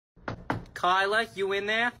Kyler, you in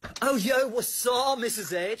there? Oh, yo, what's up,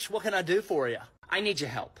 Mrs. H? What can I do for you? I need your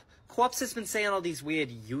help. Corpse has been saying all these weird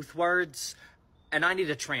youth words, and I need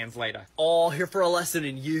a translator. Oh, here for a lesson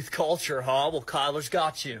in youth culture, huh? Well, Kyler's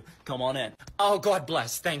got you. Come on in. Oh, God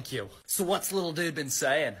bless, thank you. So what's little dude been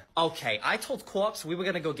saying? Okay, I told Corpse we were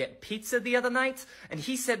gonna go get pizza the other night, and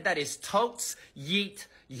he said that is totes, yeet,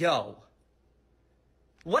 yo.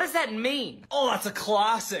 What does that mean? Oh, that's a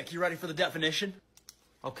classic. You ready for the definition?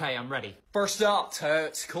 Okay, I'm ready. First up,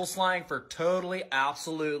 totes. Cool slang for totally,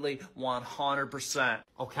 absolutely, 100%.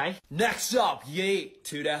 Okay. Next up, yeet.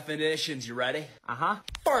 2 definitions. You ready? Uh-huh.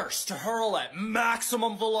 First, to hurl at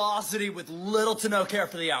maximum velocity with little to no care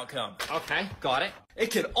for the outcome. Okay, got it.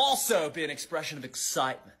 It can also be an expression of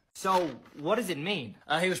excitement. So, what does it mean?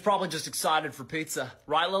 He was probably just excited for pizza.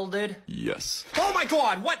 Right, little dude? Yes. Oh my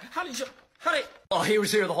God, what? How did... Oh, he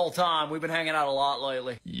was here the whole time. We've been hanging out a lot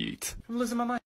lately. Yeet. I'm losing my mind.